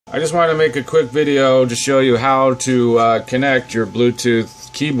I just wanted to make a quick video to show you how to connect your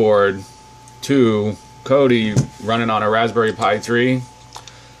Bluetooth keyboard to Kodi running on a Raspberry Pi 3.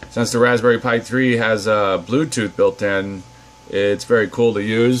 Since the Raspberry Pi 3 has Bluetooth built in, it's very cool to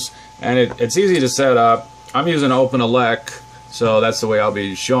use, and it's easy to set up. I'm using OpenELEC, so that's the way I'll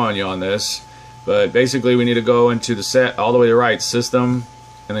be showing you on this. But basically we need to go into the set all the way to right, System,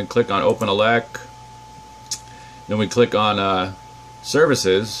 and then click on OpenELEC. Then we click on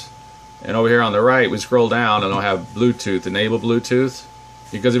Services, and over here on the right we scroll down and I'll have Bluetooth, enable Bluetooth,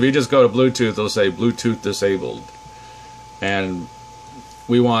 because if you just go to Bluetooth it'll say Bluetooth disabled, and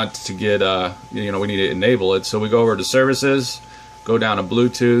we want to get we need to enable it. So we go over to Services, go down to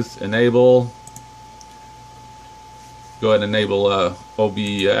Bluetooth, enable, go ahead and enable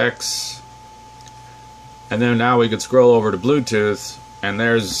OBX, and then now we could scroll over to Bluetooth, and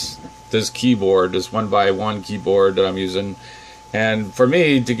there's this keyboard, this 1x1 keyboard that I'm using. And for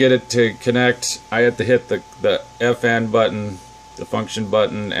me to get it to connect, I have to hit the FN button, the function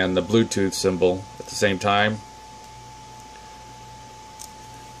button, and the Bluetooth symbol at the same time.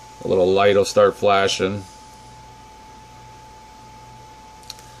 A little light will start flashing.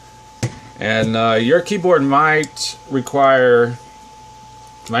 And your keyboard might require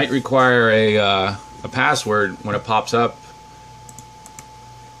a password when it pops up.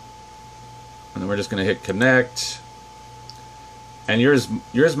 And then we're just going to hit connect. And yours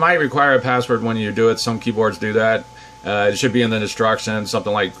might require a password when you do it. Some keyboards do that. It should be in the instructions,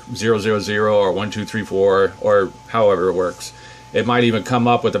 something like 000 or 1234, or however it works. It might even come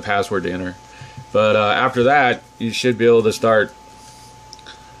up with a password to enter. But after that, you should be able to start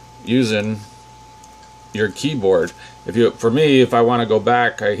using your keyboard. For me, if I want to go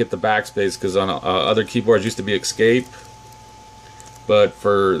back, I hit the backspace, because on other keyboards used to be escape. But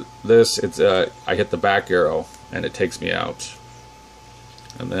for this, it's I hit the back arrow and it takes me out,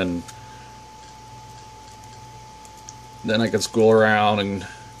 and then I can scroll around and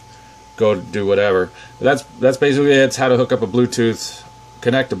go do whatever. But that's basically it. It's how to hook up a Bluetooth,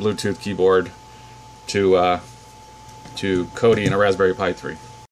 connect a Bluetooth keyboard to Kodi and a Raspberry Pi 3.